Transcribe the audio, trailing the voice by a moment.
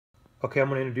Okay, I'm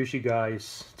going to introduce you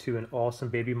guys to an awesome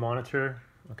baby monitor.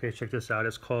 Okay, check this out.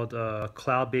 It's called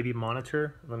Cloud Baby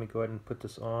Monitor. Let me go ahead and put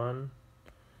this on.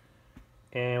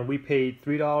 And we paid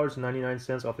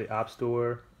 $3.99 off the App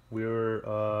Store. We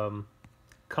were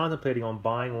contemplating on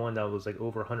buying one that was like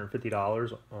over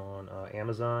 $150 on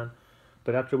Amazon.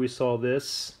 But after we saw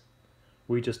this,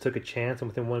 we just took a chance, and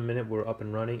within 1 minute we're up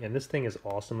and running. And this thing is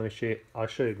awesome. Let me show you. I'll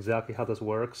show you exactly how this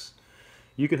works.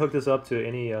 You can hook this up to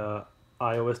any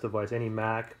iOS device, any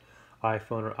Mac,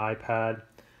 iPhone, or iPad.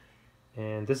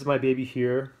 And this is my baby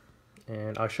here,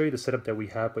 and I'll show you the setup that we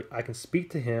have, but I can speak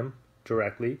to him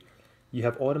directly. You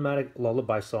have automatic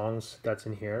lullaby songs that's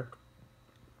in here.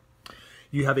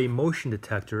 You have a motion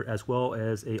detector as well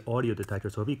as a audio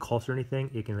detector, so if he coughs or anything,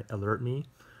 it can alert me,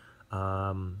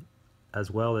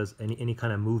 as well as any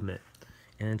kind of movement.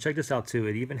 And check this out too,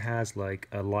 it even has like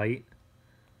a light.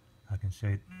 I can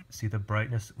see the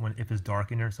brightness if it's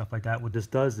dark in there and stuff like that. What this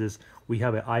does is we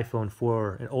have an iPhone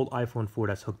 4, an old iPhone 4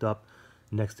 that's hooked up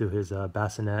next to his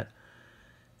bassinet,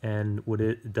 and what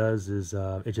it does is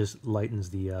it just lightens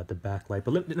the backlight.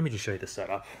 But let me just show you the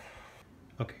setup.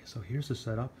 Okay, so here's the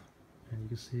setup, and you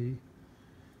can see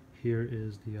here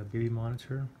is the baby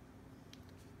monitor,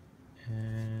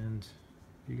 and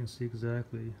you can see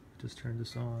exactly. Just turn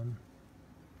this on.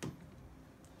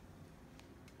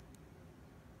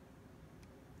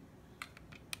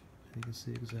 You can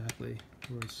see exactly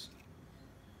where it's.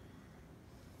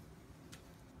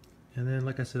 And then,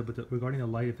 like I said, regarding the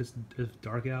light, if it's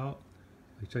dark out,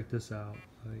 like check this out.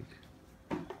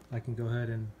 Like I can go ahead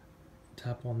and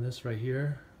tap on this right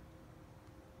here.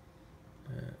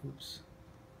 Oops.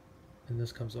 And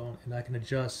this comes on, and I can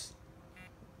adjust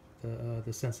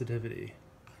the sensitivity.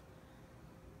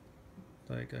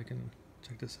 Like I can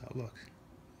check this out. Look.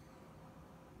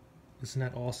 Isn't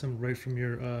that awesome? Right from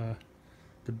your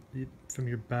from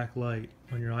your backlight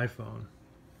on your iPhone.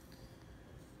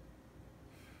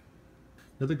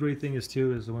 Another great thing is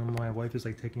too is when my wife is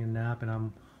like taking a nap and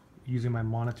I'm using my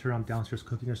monitor, I'm downstairs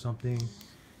cooking or something,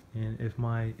 and if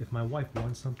my wife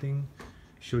wants something,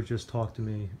 she'll just talk to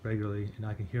me regularly, and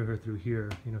I can hear her through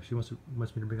here. You know, if she wants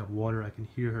me to bring up water, I can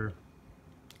hear her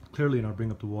clearly, and I'll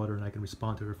bring up the water, and I can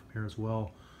respond to her from here as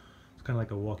well. It's kind of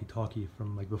like a walkie-talkie.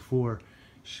 From like before,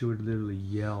 she would literally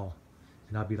yell,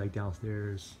 and I'd be like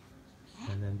downstairs,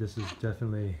 and then this is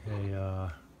definitely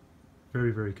a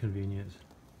very, very convenient.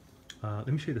 Let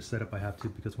me show you the setup I have too,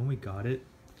 because when we got it,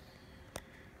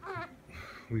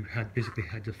 we basically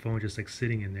had the phone just like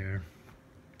sitting in there.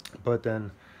 But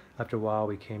then after a while,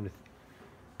 we came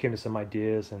to some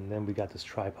ideas, and then we got this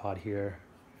tripod here,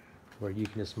 where you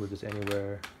can just move this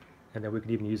anywhere, and then we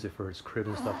could even use it for his crib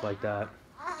and stuff like that.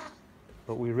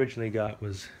 What we originally got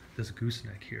was this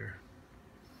gooseneck here.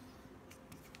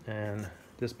 And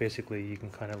this basically, you can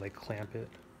kind of like clamp it.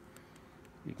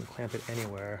 You can clamp it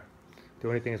anywhere. The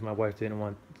only thing is my wife didn't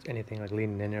want anything like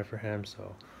leaning in there for him,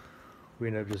 so we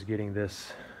ended up just getting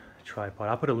this tripod.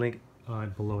 I'll put a link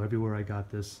below everywhere I got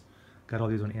this. Got all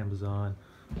these on Amazon.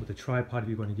 With the tripod, if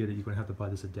you're going to get it, you're going to have to buy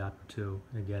this adapter too.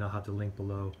 And again, I'll have the link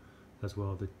below as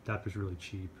well. The adapter's really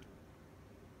cheap.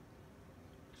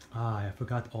 I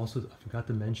forgot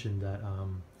to mention that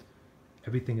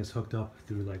everything is hooked up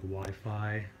through like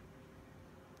Wi-Fi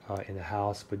in the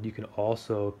house, but you can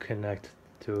also connect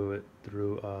to it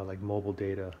through like mobile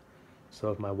data.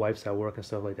 So if my wife's at work and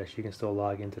stuff like that, she can still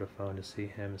log into the phone to see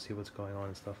him and see what's going on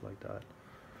and stuff like that.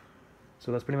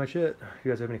 So that's pretty much it. If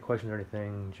you guys have any questions or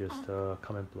anything, just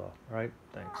comment below. Alright,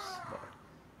 thanks. Bye.